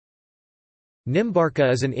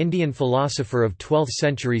Nimbarka is an Indian philosopher of 12th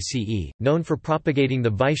century CE, known for propagating the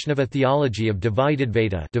Vaishnava theology of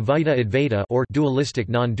Dvaita or dualistic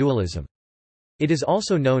non-dualism. It is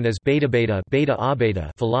also known as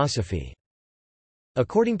Bheda philosophy.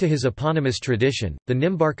 According to his eponymous tradition, the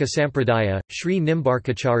Nimbarka Sampradaya, Sri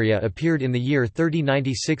Nimbarkacharya appeared in the year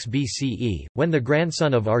 3096 BCE, when the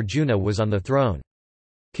grandson of Arjuna was on the throne.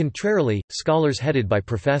 Contrarily, scholars headed by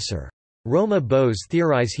Professor Roma Bose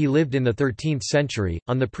theorize he lived in the 13th century,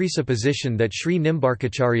 on the presupposition that Sri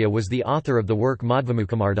Nimbarkacharya was the author of the work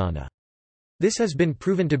Madhvamukhamardana. This has been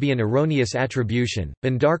proven to be an erroneous attribution.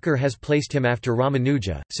 Bhandarkar has placed him after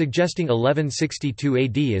Ramanuja, suggesting 1162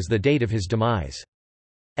 AD as the date of his demise.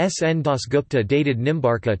 S. N. Dasgupta dated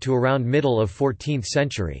Nimbarka to around middle of 14th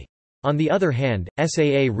century. On the other hand,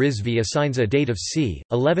 Saa Rizvi assigns a date of c.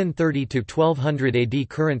 1130 to 1200 AD.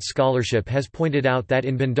 Current scholarship has pointed out that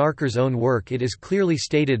in Bhandarkar's own work it is clearly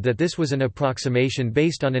stated that this was an approximation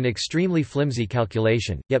based on an extremely flimsy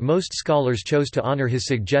calculation, yet most scholars chose to honor his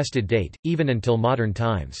suggested date, even until modern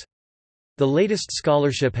times. The latest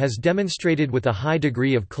scholarship has demonstrated with a high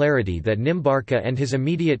degree of clarity that Nimbarka and his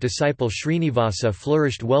immediate disciple Srinivasa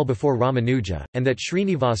flourished well before Ramanuja, and that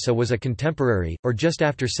Srinivasa was a contemporary, or just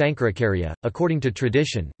after Sankaracharya. According to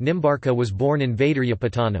tradition, Nimbarka was born in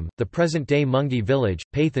Vaidaryapatanam, the present-day Mungi village,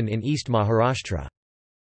 Pathan in East Maharashtra.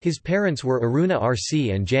 His parents were Aruna R.C.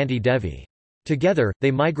 and Janti Devi. Together, they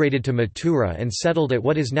migrated to Mathura and settled at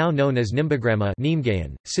what is now known as Nimbagrama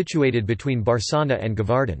Nimgaon, situated between Barsana and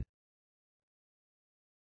Govardhan.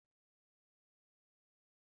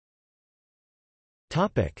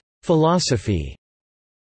 Philosophy.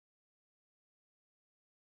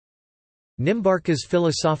 Nimbarka's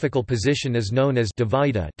philosophical position is known as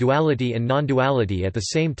Dvaita, duality and non-duality at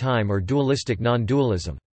the same time, or dualistic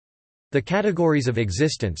non-dualism. The categories of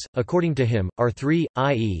existence, according to him, are three,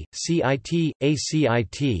 i.e., cit,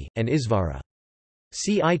 acit, and isvara.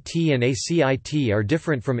 Cit and acit are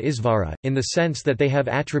different from isvara, in the sense that they have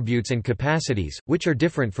attributes and capacities, which are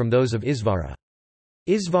different from those of isvara.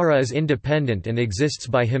 Isvara is independent and exists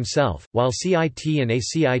by himself, while cit and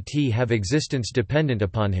acit have existence dependent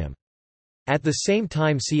upon him. At the same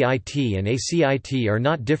time, cit and acit are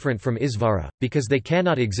not different from isvara, because they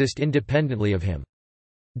cannot exist independently of him.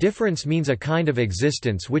 Difference means a kind of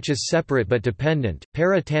existence which is separate but dependent,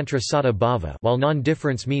 para-tantra sata bhava, while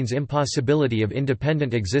non-difference means impossibility of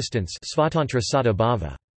independent existence, svatantra sata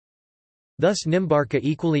bhava. Thus Nimbarka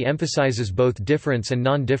equally emphasizes both difference and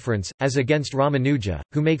non-difference, as against Ramanuja,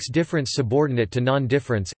 who makes difference subordinate to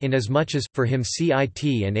non-difference, inasmuch as, for him cit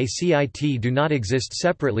and acit do not exist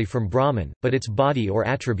separately from Brahman, but its body or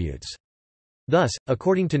attributes. Thus,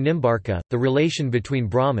 according to Nimbarka, the relation between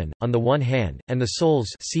Brahman, on the one hand, and the souls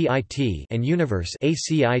cit and universe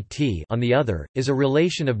acit on the other, is a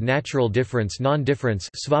relation of natural difference non-difference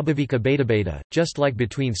svabhavika bheda, just like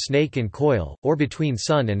between snake and coil, or between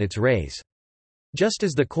sun and its rays. Just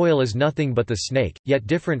as the coil is nothing but the snake, yet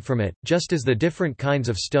different from it, just as the different kinds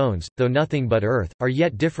of stones, though nothing but earth, are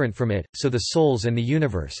yet different from it, so the souls and the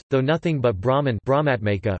universe, though nothing but Brahman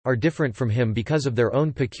Brahmatmaka, are different from him because of their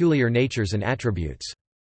own peculiar natures and attributes.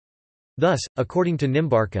 Thus, according to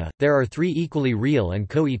Nimbarka, there are three equally real and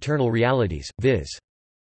co-eternal realities, viz.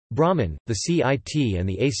 Brahman, the cit and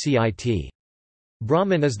the acit.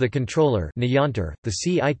 Brahman is the controller Niyantar, the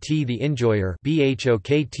cit the enjoyer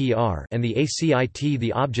Bhoktr, and the acit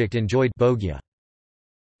the object enjoyed Bhogya.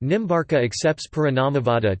 Nimbarka accepts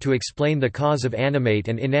Parinamavada to explain the cause of animate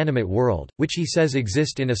and inanimate world, which he says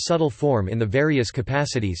exist in a subtle form in the various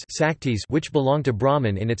capacities which belong to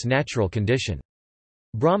Brahman in its natural condition.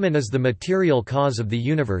 Brahman is the material cause of the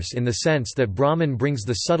universe in the sense that Brahman brings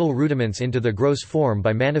the subtle rudiments into the gross form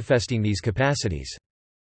by manifesting these capacities.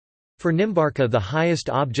 For Nimbarka, the highest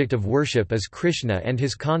object of worship is Krishna and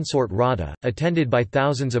his consort Radha, attended by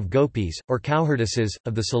thousands of gopis, or cowherdesses,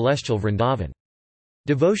 of the celestial Vrindavan.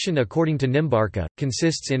 Devotion according to Nimbarka,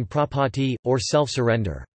 consists in prapatti, or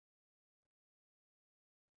self-surrender.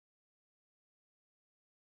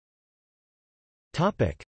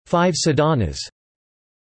 Five Sadhanas.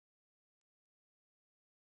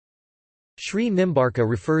 Sri Nimbarka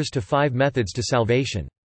refers to 5 methods to salvation.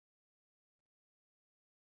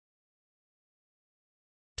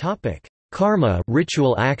 Karma,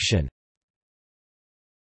 ritual action.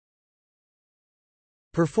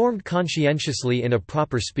 Performed conscientiously in a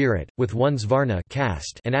proper spirit, with one's varna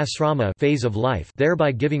caste and asrama phase of life,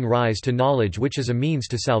 thereby giving rise to knowledge which is a means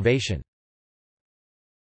to salvation.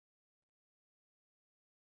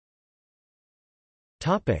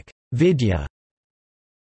 Vidya.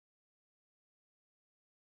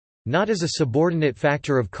 Not as a subordinate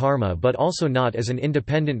factor of karma but also not as an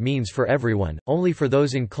independent means for everyone, only for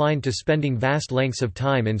those inclined to spending vast lengths of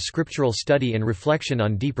time in scriptural study and reflection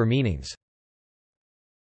on deeper meanings.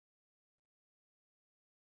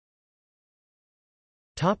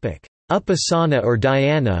 Upasana or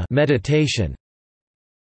dhyana meditation.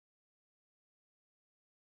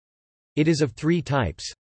 It is of three types.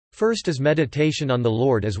 First is meditation on the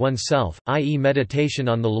Lord as oneself, i.e. meditation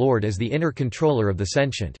on the Lord as the inner controller of the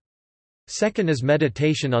sentient. Second is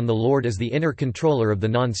meditation on the Lord as the inner controller of the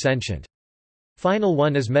non-sentient. Final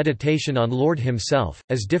one is meditation on Lord himself,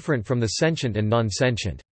 as different from the sentient and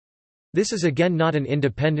non-sentient. This is again not an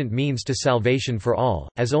independent means to salvation for all,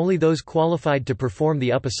 as only those qualified to perform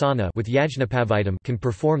the upasana with yajnapavitam can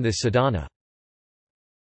perform this sadhana.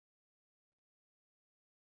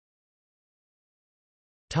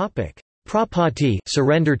 Prapatti,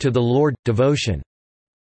 surrender to the Lord, devotion.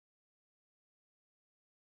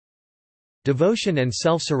 Devotion and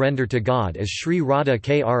self-surrender to God as Sri Radha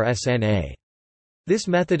Krsna. This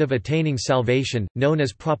method of attaining salvation, known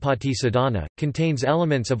as Prapatti sadhana, contains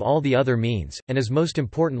elements of all the other means, and is most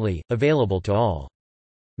importantly, available to all.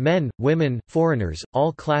 Men, women, foreigners,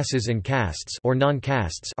 all classes and castes or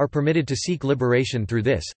non-castes are permitted to seek liberation through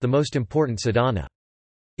this, the most important sadhana.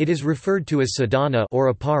 It is referred to as sadhana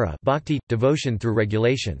or apara bhakti, devotion through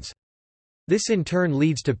regulations. This in turn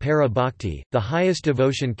leads to para bhakti, the highest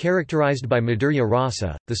devotion characterized by madhurya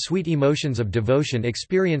rasa, the sweet emotions of devotion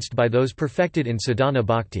experienced by those perfected in sadhana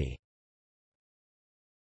bhakti.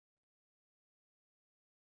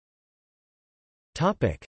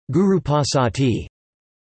 Gurupasatti.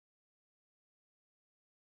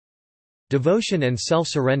 Devotion and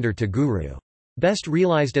self-surrender to Guru. Best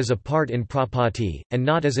realized as a part in Prapatti, and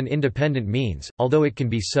not as an independent means, although it can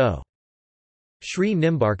be so. Sri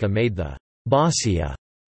Nimbarka made the Bhāsya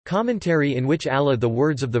commentary in which Allah the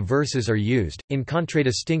words of the verses are used, in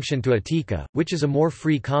contradistinction to Atika, which is a more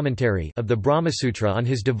free commentary of the Brahmasutra on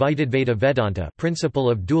his divided Veda Vedanta principle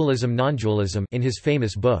of dualism non-dualism in his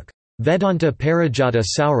famous book, Vedanta Parijata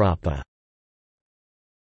Saurapa.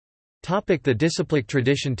 The disciplic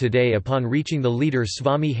tradition today. Upon reaching the leader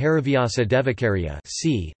Swami Harivyasa Devakarya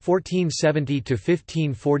c.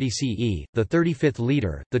 1470–1540 CE, the 35th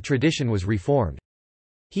leader, the tradition was reformed.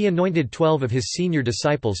 He anointed 12 of his senior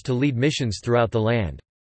disciples to lead missions throughout the land.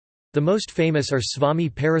 The most famous are Swami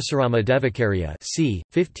Parasurama Devakarya c.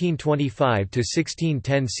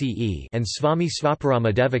 1525–1610 CE and Swami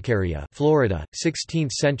Svaparama Devakarya Florida,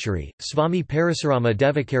 16th century. Swami Parasurama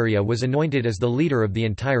Devakarya was anointed as the leader of the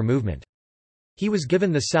entire movement. He was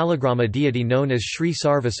given the Salagrama deity known as Sri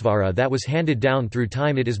Sarvasvara that was handed down through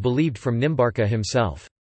time, it is believed, from Nimbarka himself.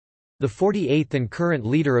 The 48th and current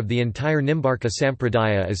leader of the entire Nimbarka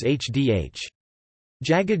Sampradaya is Hdh.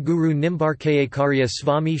 Jagadguru Nimbarkayakarya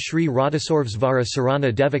Swami Sri Radhasorvsvara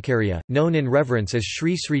Sarana Devakarya, known in reverence as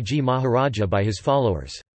Sri Sriji Maharaja by his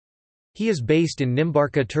followers. He is based in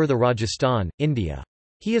Nimbarka Tirtha, Rajasthan, India.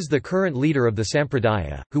 He is the current leader of the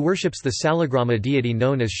Sampradaya, who worships the Salagrama deity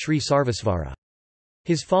known as Sri Sarvasvara.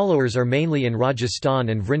 His followers are mainly in Rajasthan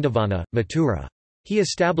and Vrindavana, Mathura. He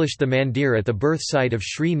established the mandir at the birth site of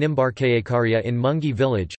Sri Nimbarkayakarya in Mungi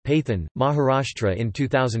village, Pathan, Maharashtra in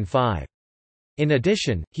 2005. In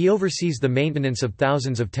addition, he oversees the maintenance of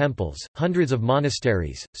thousands of temples, hundreds of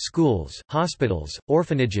monasteries, schools, hospitals,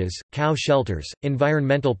 orphanages, cow shelters,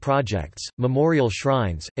 environmental projects, memorial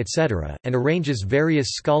shrines, etc., and arranges various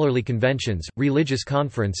scholarly conventions, religious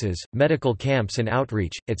conferences, medical camps and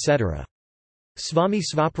outreach, etc. Swami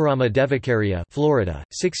Svaparama Devakarya Florida,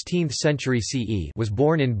 16th century CE was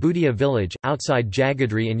born in Budhiya village, outside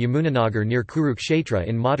Jagadri and Yamunanagar near Kurukshetra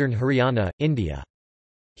in modern Haryana, India.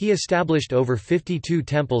 He established over 52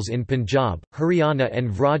 temples in Punjab, Haryana and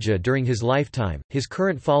Vraja during his lifetime. His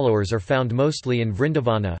current followers are found mostly in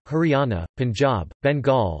Vrindavana, Haryana, Punjab,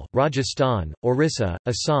 Bengal, Rajasthan, Orissa,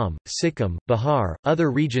 Assam, Sikkim, Bihar,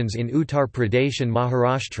 other regions in Uttar Pradesh and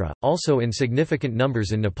Maharashtra, also in significant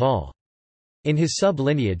numbers in Nepal. In his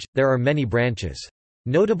sub-lineage, there are many branches.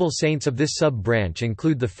 Notable saints of this sub-branch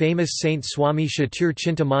include the famous Saint Swami Chatur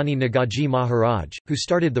Chintamani Nagaji Maharaj, who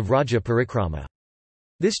started the Vraja Parikrama.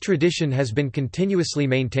 This tradition has been continuously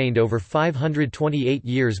maintained over 528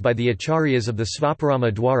 years by the acharyas of the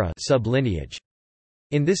Svaparama Dwara sub-lineage.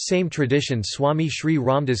 In this same tradition Swami Sri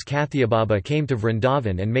Ramdas Kathiababa came to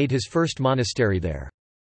Vrindavan and made his first monastery there.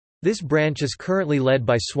 This branch is currently led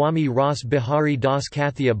by Swami Ras Bihari Das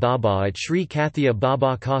Kathia Baba at Sri Kathia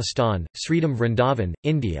Baba Ka Sthan, Sridham Vrindavan,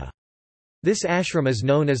 India. This ashram is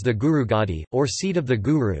known as the Gurugadi, or seat of the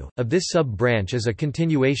Guru. Of this sub-branch is a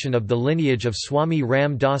continuation of the lineage of Swami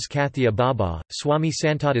Ram Das Kathia Baba, Swami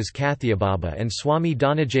Santadas Kathia Baba and Swami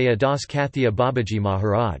Dhananjaya Das Kathia Babaji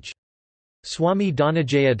Maharaj. Swami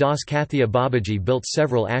Dhananjaya Das Kathia Babaji built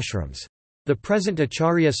several ashrams. The present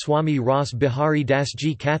Acharya Swami Ras Bihari Das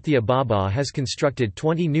Ji Kathia Baba has constructed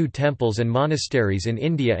 20 new temples and monasteries in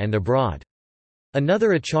India and abroad.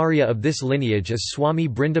 Another Acharya of this lineage is Swami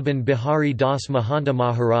Brindaban Bihari Das Mahanta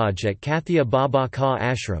Maharaj at Kathia Baba Ka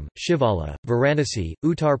Ashram, Shivala, Varanasi,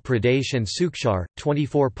 Uttar Pradesh and Sukshar,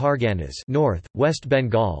 24 Parganas North, West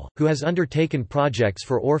Bengal, who has undertaken projects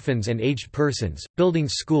for orphans and aged persons, building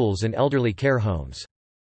schools and elderly care homes.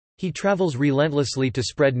 He travels relentlessly to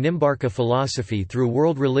spread Nimbarka philosophy through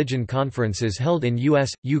world religion conferences held in US,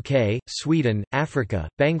 UK, Sweden, Africa,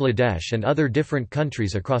 Bangladesh and other different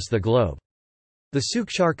countries across the globe. The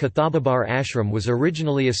Sukshar Kathababar ashram was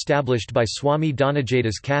originally established by Swami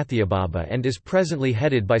Dhananjayadas Kathia Baba and is presently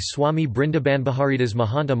headed by Swami Brindabanbiharidas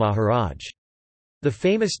Mahanta Maharaj. The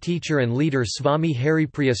famous teacher and leader Swami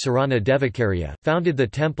Haripriya Sarana Devakarya founded the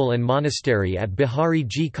temple and monastery at Bihari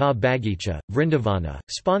Ji Ka Bagicha, Vrindavana,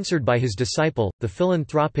 sponsored by his disciple, the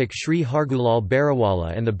philanthropic Sri Hargulal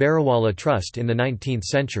Barawala and the Barawala Trust in the 19th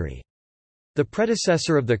century. The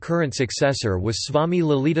predecessor of the current successor was Swami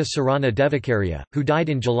Lalita Sarana Devakarya, who died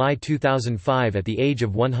in July 2005 at the age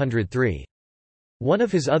of 103. One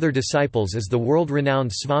of his other disciples is the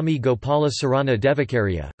world-renowned Swami Gopala Sarana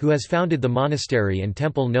Devakarya, who has founded the monastery and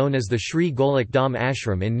temple known as the Sri Golok Dham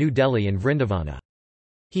Ashram in New Delhi and Vrindavana.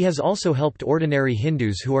 He has also helped ordinary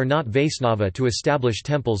Hindus who are not Vaisnava to establish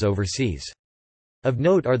temples overseas. Of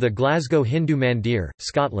note are the Glasgow Hindu Mandir,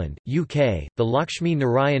 Scotland, UK, the Lakshmi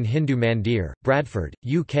Narayan Hindu Mandir, Bradford,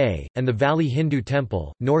 UK, and the Valley Hindu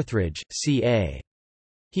Temple, Northridge, CA.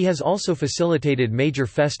 He has also facilitated major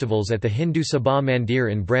festivals at the Hindu Sabha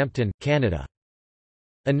Mandir in Brampton, Canada.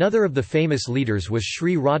 Another of the famous leaders was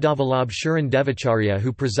Sri Radhavalabh Sharan Devacharya,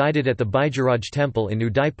 who presided at the Baijaraj Temple in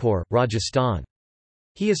Udaipur, Rajasthan.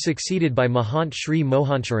 He is succeeded by Mahant Sri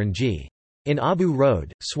Mohansharan Ji. In Abu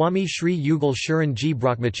Road, Swami Sri Yugal Sharan Ji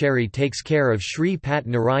Brahmachari takes care of Sri Pat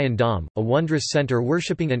Narayan Dham, a wondrous centre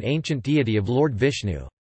worshipping an ancient deity of Lord Vishnu.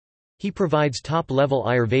 He provides top-level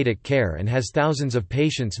Ayurvedic care and has thousands of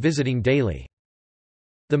patients visiting daily.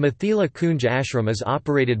 The Mithila Kunj ashram is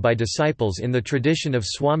operated by disciples in the tradition of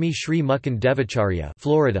Swami Sri Mukund Devacharya,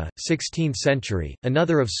 Florida, 16th century,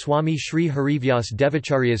 another of Swami Sri Harivyas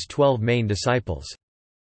Devacharya's 12 main disciples.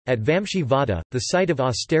 At Vamshi Vada, the site of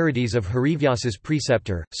austerities of Harivyas's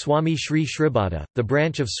preceptor, Swami Sri Shribhata, the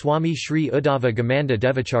branch of Swami Sri Uddhava Gamanda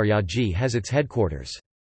Devacharya Ji has its headquarters.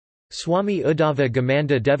 Swami Uddhava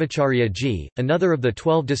Gamanda Devacharya Ji, another of the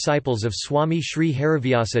 12 disciples of Swami Sri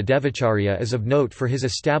Harivyasa Devacharya, is of note for his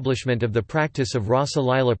establishment of the practice of Rasa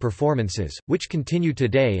Lila performances, which continue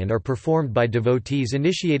today and are performed by devotees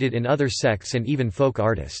initiated in other sects and even folk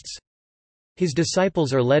artists. His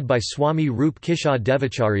disciples are led by Swami Rup Kishore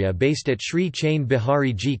Devacharya based at Sri Chain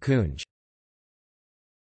Bihari Ji Kunj.